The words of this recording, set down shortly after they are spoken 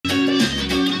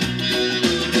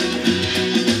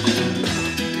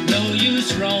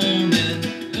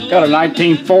Got a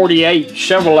 1948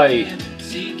 Chevrolet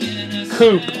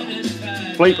Coupe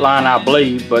fleet line, I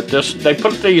believe, but they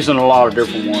put these in a lot of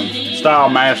different ones. Style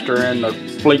Master and the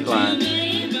fleet line.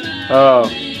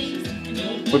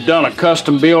 We've done a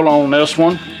custom build on this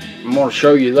one. I'm going to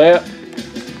show you that.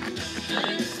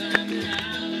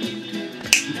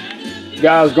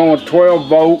 Guy's going 12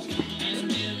 volt,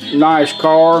 nice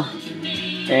car,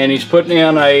 and he's putting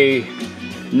in a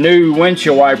new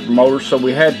windshield wiper motor, so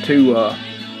we had to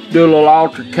do a little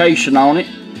altercation on it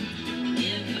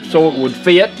so it would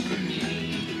fit.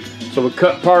 So we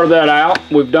cut part of that out.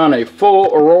 We've done a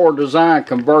full Aurora Design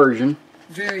conversion.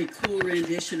 Very cool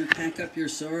rendition of Pack Up Your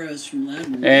Sorrows from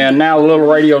Loudon. And now the little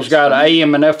radio's got an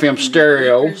AM and FM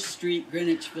stereo,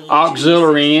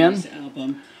 auxiliary in,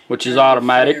 which is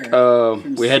automatic.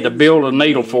 We had to build a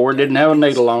needle for it. Didn't have a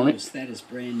needle on it. That is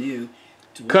brand new.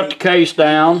 Cut the case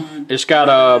down. It's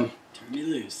got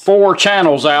 4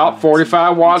 channels out,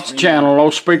 45 watts channel, no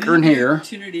speaker in here.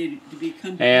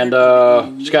 And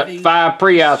it's got 5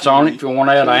 pre-outs on it if you want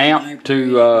to add an amp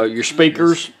to your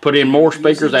speakers, put in more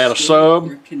speakers, add a sub.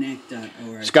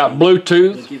 It's got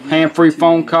Bluetooth, hand-free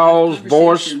phone calls,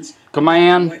 voice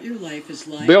command,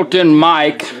 built-in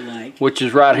mic, which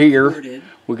is right here.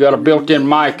 We got a built-in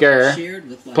mic there,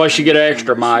 plus you get an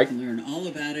extra mic.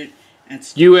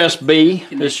 USB,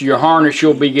 this is your harness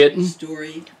you'll be getting.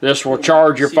 This will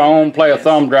charge your phone, play a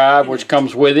thumb drive, which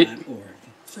comes with it,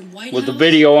 with the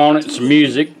video on it and some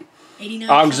music.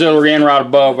 Auxiliary in right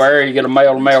above there. You get a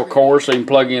male-to-male cord so you can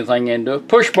plug anything into it.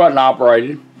 Push button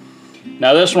operated.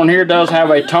 Now this one here does have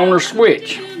a toner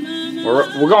switch.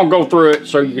 We're going to go through it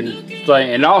so you can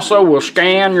say, and also we'll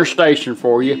scan your station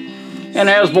for you, and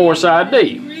has voice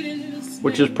ID,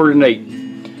 which is pretty neat.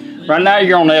 Right now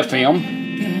you're on FM.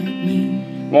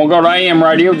 Won't go to AM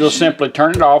radio, just simply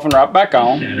turn it off and right back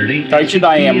on. Takes you to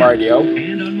AM radio. If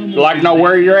you'd like to know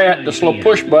where you're at, this little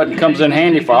push button comes in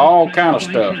handy for all kind of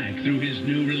stuff.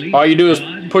 All you do is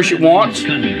push it once.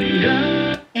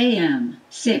 AM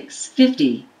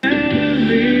 650.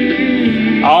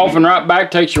 Off and right back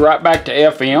takes you right back to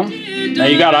FM. Now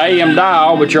you got an AM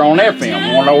dial, but you're on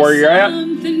FM. Want to know where you're at?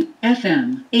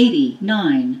 FM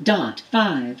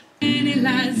 89.5.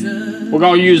 We're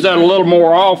going to use that a little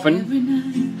more often.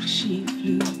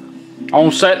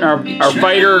 On setting our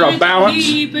fader to balance.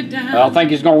 I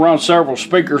think he's going to run several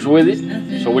speakers with it,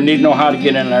 so we need to know how to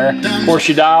get in there. Of course,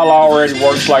 your dial already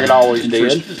works like it always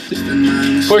did.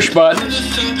 Push buttons.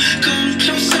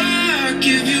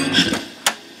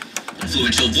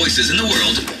 Influential voices in the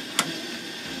world.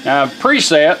 Now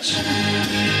presets.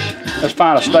 Let's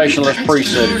find a station. Let's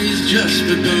preset it.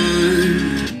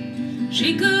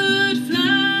 She could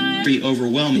fly. Pretty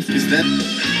overwhelming. Is that?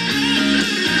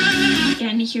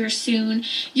 Again here soon.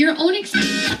 Your own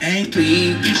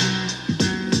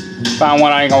Find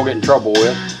one I ain't gonna get in trouble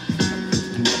with.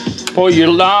 Pull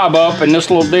your knob up and this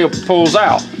little deal pulls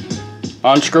out.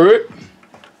 Unscrew it.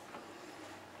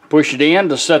 Push it in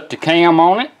to set the cam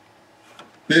on it.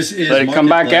 This is let it come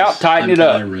back out, tighten it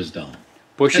up.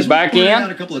 Push it back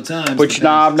in, put your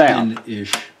knob down.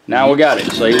 Now we got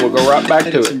it. See, we'll go right back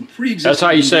to it. That's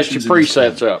how you set your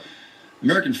presets up.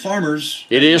 American farmers.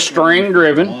 It is string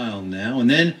driven. Now and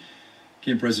then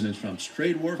came President Trump's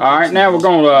trade war. All right, now we're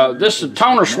going to. This is a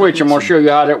toner switch. I'm going to show you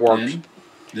how that works.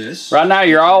 Right now,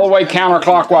 you're all the way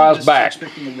counterclockwise back.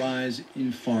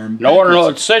 In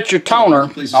order to set your toner,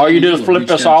 all you do is flip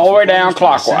this all the way down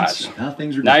clockwise.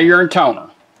 Now you're in toner.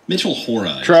 Mitchell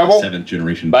Hora, treble, 7th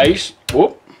generation bass.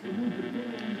 Whoop.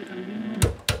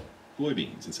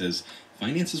 Soybeans. It says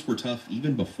finances were tough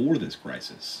even before this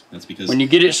crisis. That's because when you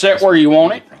get it set where you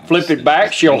want it, flip it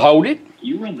back, she'll hold it.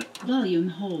 You run the volume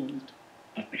hold.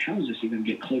 How does this even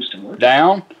get close to work?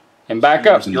 Down and back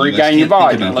up. You regain your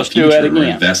volume. Let's do that again.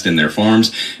 Invest in their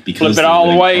farms because flip it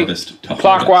all the way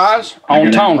clockwise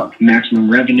on toner. Maximum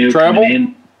revenue. Treble,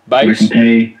 bass. I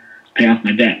can pay off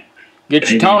my debt. Get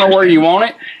your toner where you want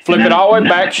it. Flip it all the way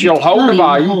back. She'll hold the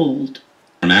volume.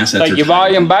 Take your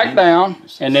volume back down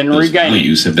and then regain it.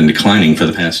 Values have been declining for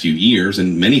the past few years,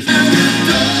 and many.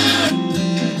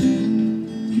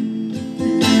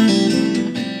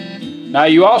 Now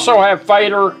you also have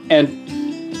fader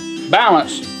and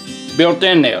balance built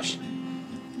in this.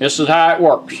 This is how it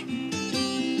works.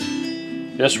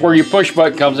 This is where your push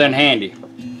button comes in handy.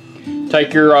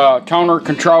 Take your toner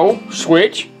control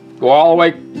switch, go all the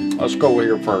way. Let's go over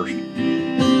here first.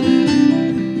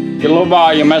 Get a little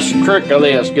volume. That's the trick of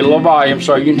this. Get a little volume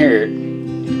so you can hear it.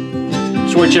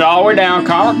 Switch it all the way down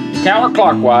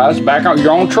counterclockwise. Back on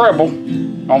your own treble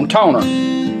on toner.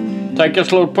 Take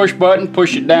this little push button,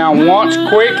 push it down once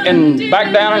quick, and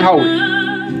back down and hold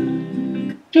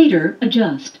it. Fader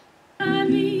adjust.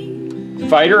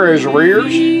 Fader is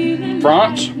rears,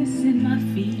 fronts.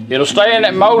 It'll stay in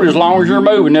that mode as long as you're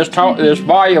moving this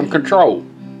volume control.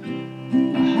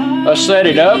 Let's set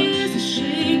it up.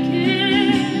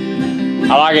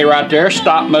 I like it right there.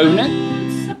 Stop moving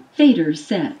it. Fader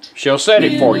set. She'll set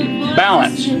it for you.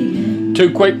 Balance.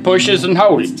 2 quick pushes and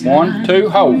hold it. 1, 2,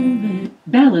 hold.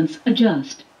 Balance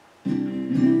adjust.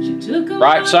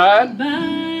 Right side,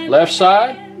 left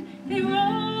side.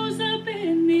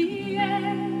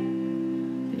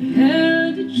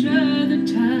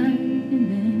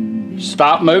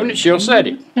 Stop moving it, she'll set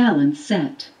it. Balance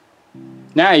set.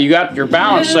 Now you got your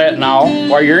balance set and all.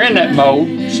 While you're in that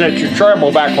mode, set your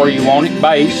treble back where you want it,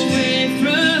 bass.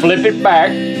 Flip it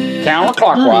back,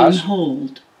 counterclockwise.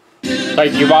 Hold.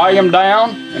 Take your volume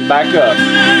down and back up.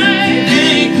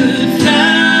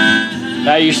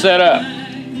 Now you set up.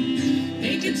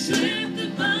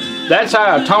 That's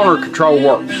how a toner control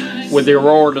works with the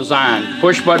Aurora Design.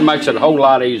 Push button makes it a whole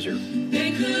lot easier.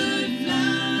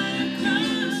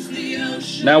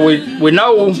 Now we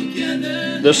know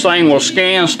this thing will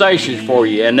scan stations for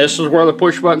you, and this is where the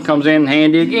push button comes in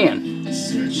handy again.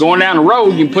 Going down the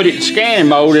road, you can put it in scanning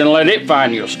mode and let it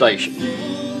find your station.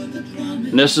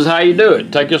 And this is how you do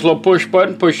it. Take this little push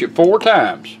button, push it 4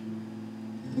 times.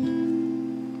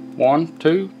 1,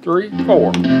 2, 3,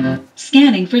 4.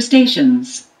 Scanning for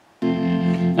stations.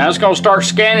 Now it's going to start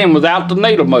scanning without the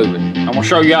needle moving. I'm going to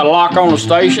show you how to lock on a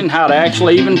station, how to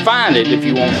actually even find it if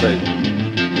you want to.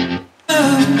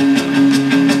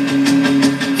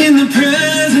 In the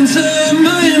presence of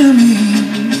my enemies.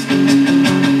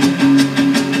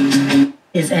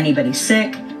 Is anybody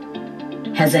sick?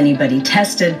 Has anybody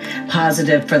tested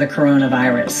positive for the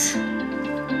coronavirus?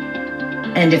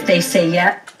 And if they say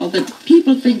yes, Well, the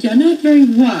people think you're not very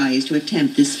wise to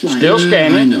attempt this flight. Still I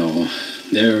scanning. know.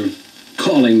 They're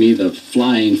calling me the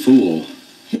flying fool.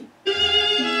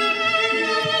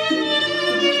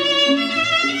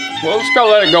 Well, let's go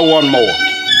let it go one more.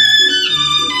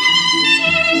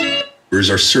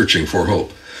 Are searching for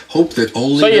hope. Hope that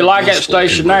only So you like that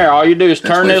station there. All you do is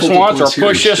turn this once or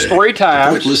push this 3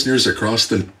 times. Listeners across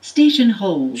the Station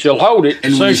hold. She'll hold it. And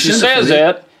As soon when as she you send it says for me-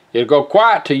 that, it'll go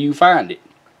quiet till you find it.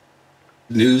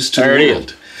 news to There the it world.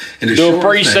 is. And to Do a show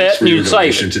our preset thanks for and your you'd save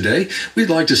donation it. today, we'd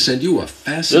like to send you a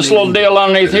fascinating. This little deal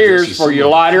underneath here is for your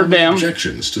light or dim.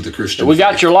 Objections to the Christian We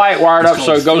got faith. your light wired It's up so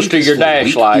called it goes to Faith is your for dash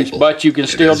Weak lights, People. but you can And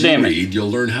still as you dim it. read, you'll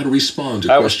learn how to respond to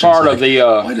That was questions part like, of the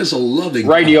why does a loving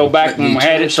radio God back threaten when we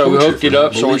had eternal it, so we torture hooked it for not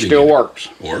up so it believing still in works.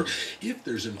 Or, if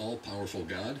there's an all-powerful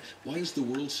God, why is the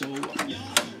world so...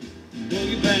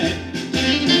 Boogie back.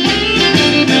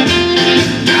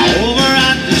 Now over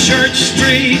at the Church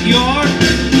Street Yard.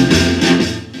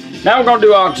 Now we're going to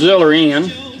do auxiliary in.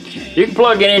 You can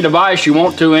plug any device you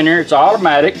want to in here. It's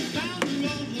automatic.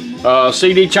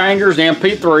 CD changers,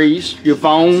 MP3s, your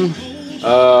phone,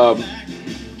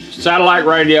 satellite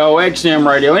radio, XM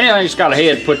radio, anything that's got a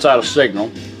head puts out a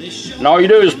signal. And all you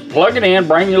do is plug it in,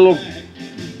 bring your little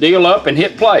deal up, and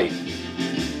hit play.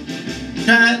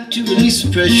 Time to release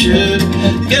the pressure.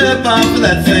 Get up off of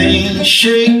that thing and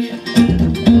shake.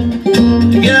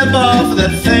 Get up off of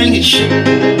that thing and shake.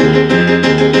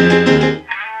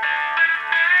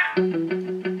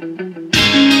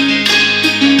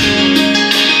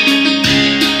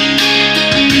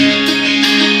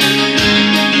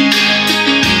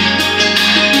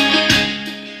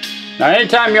 Now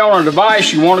anytime you're on a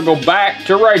device you want to go back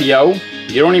to radio,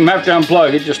 you don't even have to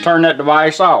unplug it, just turn that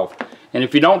device off. And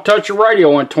if you don't touch your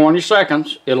radio in 20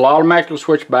 seconds, it'll automatically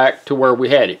switch back to where we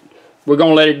had it. We're going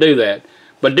to let it do that.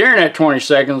 But during that 20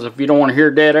 seconds, if you don't want to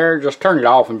hear dead air, just turn it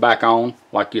off and back on,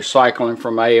 like you're cycling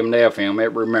from AM to FM. It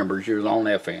remembers you're on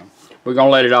FM. We're going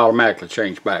to let it automatically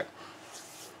change back.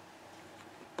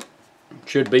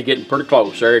 Should be getting pretty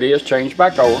close. There it is, change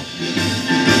back over.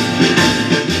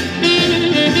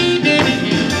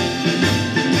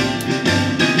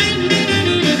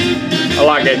 I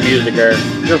like that music there.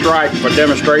 Just right for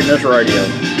demonstrating this radio.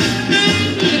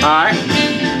 Alright.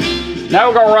 Now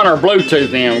we're going to run our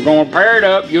Bluetooth in. We're going to pair it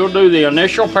up. You'll do the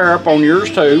initial pair up on yours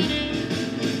too.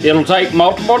 It'll take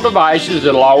multiple devices.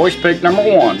 It'll always pick number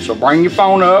 1. So bring your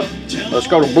phone up. Let's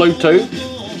go to Bluetooth.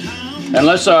 And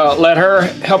let's let her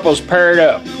help us pair it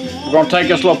up. We're going to take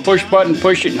this little push button,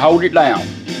 push it, and hold it down.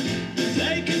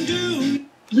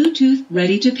 Bluetooth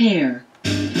ready to pair.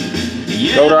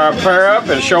 Go to our pair up.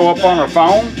 It'll show up on our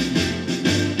phone.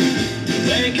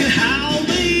 They can howl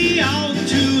me out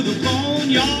to the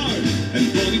boneyard and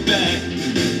boogie back.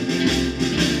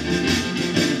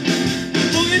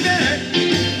 Boogie back.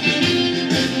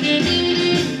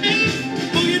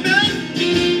 Boogie back.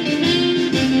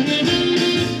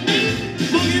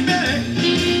 Boogie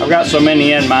back. I've got so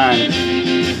many in mind.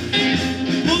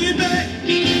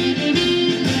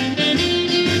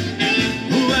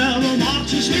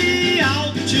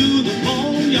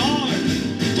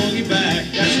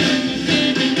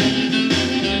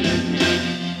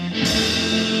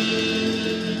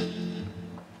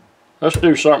 let's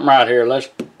do something right here. Let's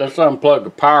unplug the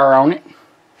power on it.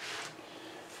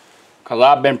 Because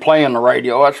I've been playing the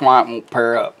radio, that's why it won't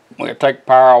pair up. We'll take the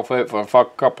power off it for a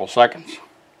couple of seconds.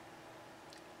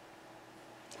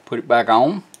 Put it back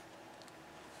on.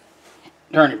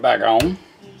 Turn it back on.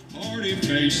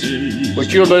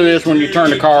 But you'll do this when you turn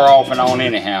the car off and on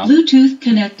anyhow. Bluetooth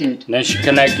connected. And then she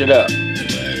connected up.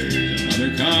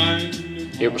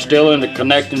 It was still in the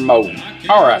connecting mode.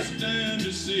 Alright.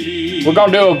 We're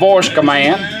going to do a voice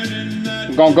command.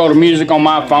 We're going to go to music on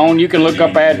my phone. You can look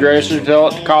up addresses, tell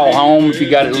it to call home if you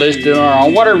got it listed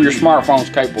on whatever your smartphone's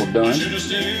capable of doing.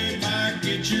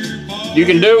 You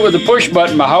can do it with the push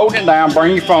button by holding it down,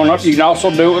 bring your phone up. You can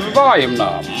also do it with the volume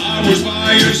knob.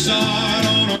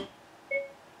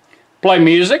 Play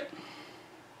music.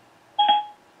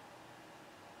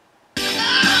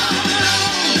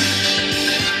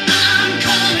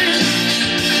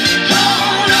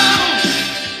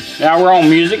 Now we're on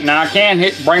music. Now I can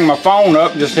bring my phone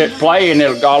up, just hit play, and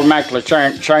it'll automatically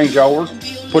change over.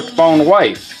 Put the phone away.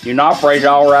 You can operate it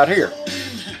all right here.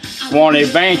 If you want to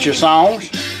advance your songs,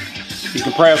 you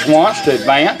can press once to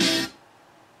advance,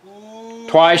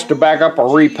 twice to back up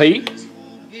or repeat.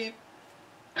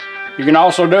 You can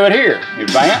also do it here.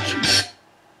 Advance,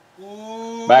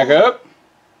 back up.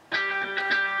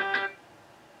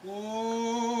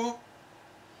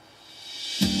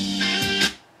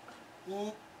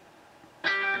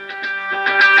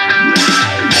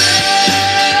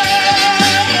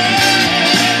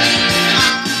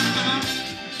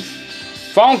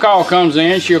 Phone call comes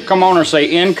in, she'll come on and say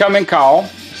incoming call.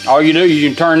 All you do is you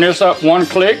can turn this up one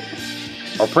click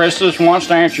or press this once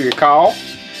to answer your call,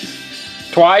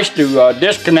 twice to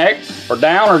disconnect or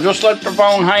down, or just let the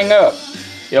phone hang up.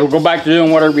 It'll go back to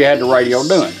doing whatever you had the radio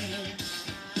doing.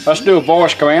 Let's do a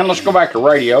voice command. Let's go back to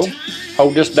radio.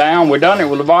 Hold this down. We've done it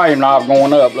with the volume knob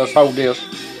going up. Let's hold this.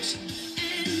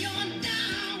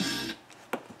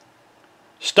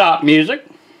 Stop music.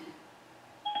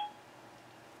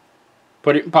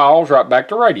 Put it in pause, right back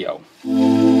to radio.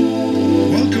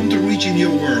 Welcome to Reaching Your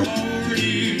World.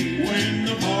 When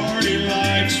the party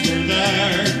lights were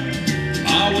there,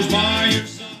 I was by your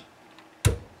side.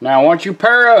 Now once you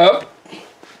pair up,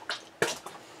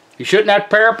 you shouldn't have to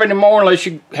pair up anymore unless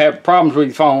you have problems with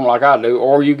your phone like I do,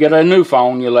 or you get a new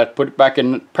phone, you'll have to put it back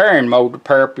in pairing mode to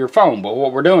pair up your phone. But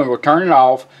what we're doing, we're turning it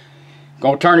off,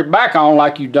 going to turn it back on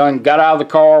like you've done, got out of the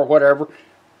car or whatever.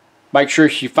 Make sure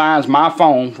she finds my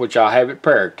phone, which I have it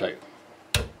paired to.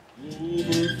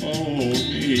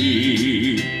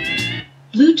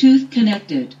 Bluetooth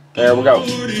connected. There we go.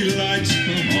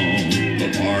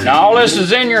 Now all this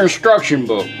is in your instruction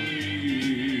book.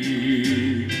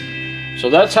 So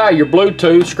that's how your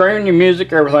Bluetooth, screen, your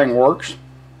music, everything works.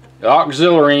 The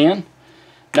auxiliary in.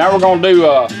 Now we're going to do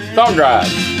a thumb drive.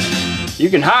 You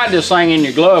can hide this thing in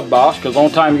your glove box, because the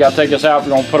only time you got to take this out,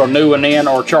 you're going to put a new one in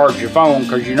or charge your phone,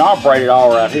 because you can operate it all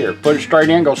right here. Put it straight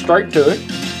in, go straight to it.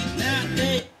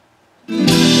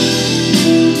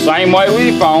 Same way with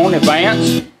your phone,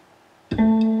 advance,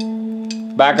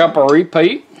 back up or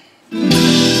repeat.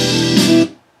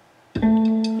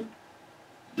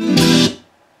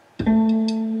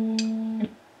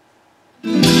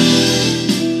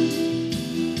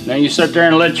 Then you sit there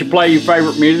and let you play your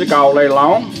favorite music all day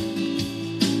long.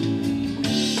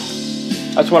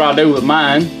 That's what I do with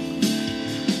mine.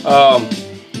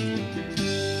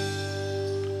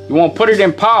 You want to put it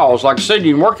in pause. Like I said,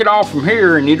 you can work it off from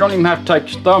here and you don't even have to take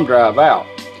your thumb drive out.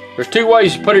 There's two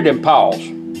ways to put it in pause.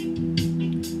 You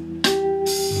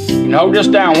can hold this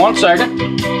down 1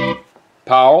 second,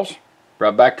 pause,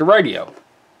 right back to radio.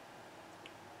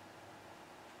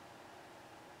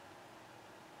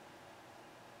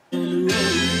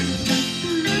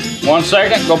 One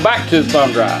second, go back to the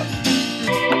thumb drive.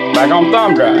 Back on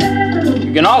thumb drive.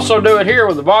 You can also do it here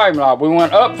with the volume knob. We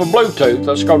went up for Bluetooth.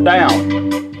 Let's go down.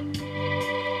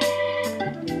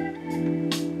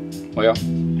 Well,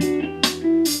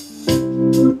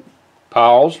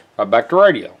 pause, right back to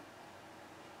radio.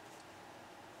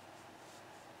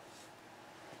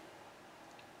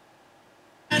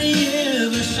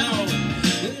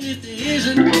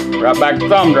 Right back to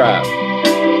thumb drive.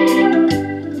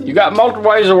 You got multiple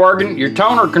ways of working your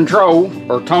toner control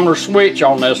or toner switch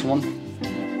on this one.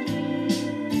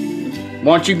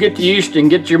 Once you get used to and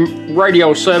get your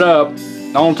radio set up,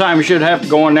 the only time you should have to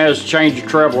go in there is to change your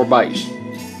treble or bass.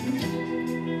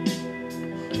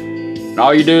 And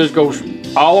all you do is go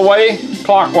all the way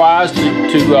clockwise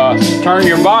to turn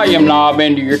your volume knob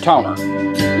into your toner.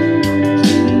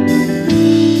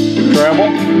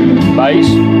 Treble, bass.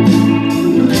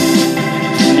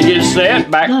 You get it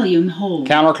set, back volume hold.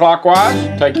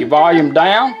 Counterclockwise, take your volume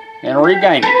down and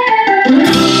regain it.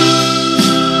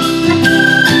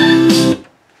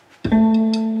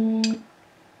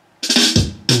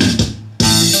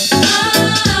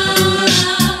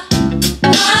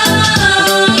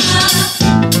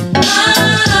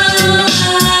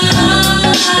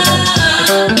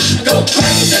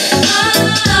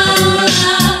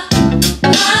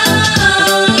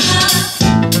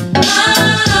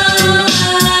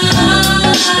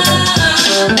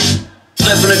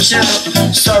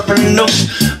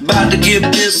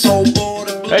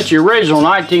 That's the original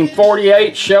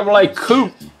 1948 Chevrolet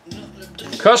Coupe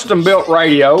custom built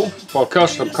radio for a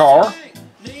custom car.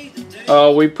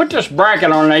 We put this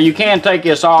bracket on there. You can take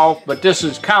this off, but this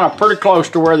is kind of pretty close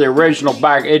to where the original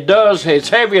back. It's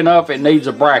heavy enough it needs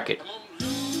a bracket.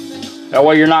 That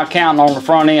way you're not counting on the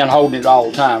front end holding it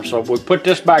all the time. So we put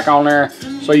this back on there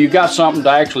so you got something to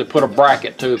actually put a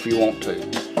bracket to if you want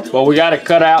to. But we got it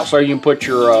cut out so you can put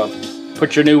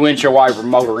your new windshield wiper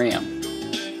motor in.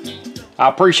 I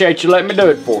appreciate you letting me do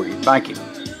it for you. Thank you.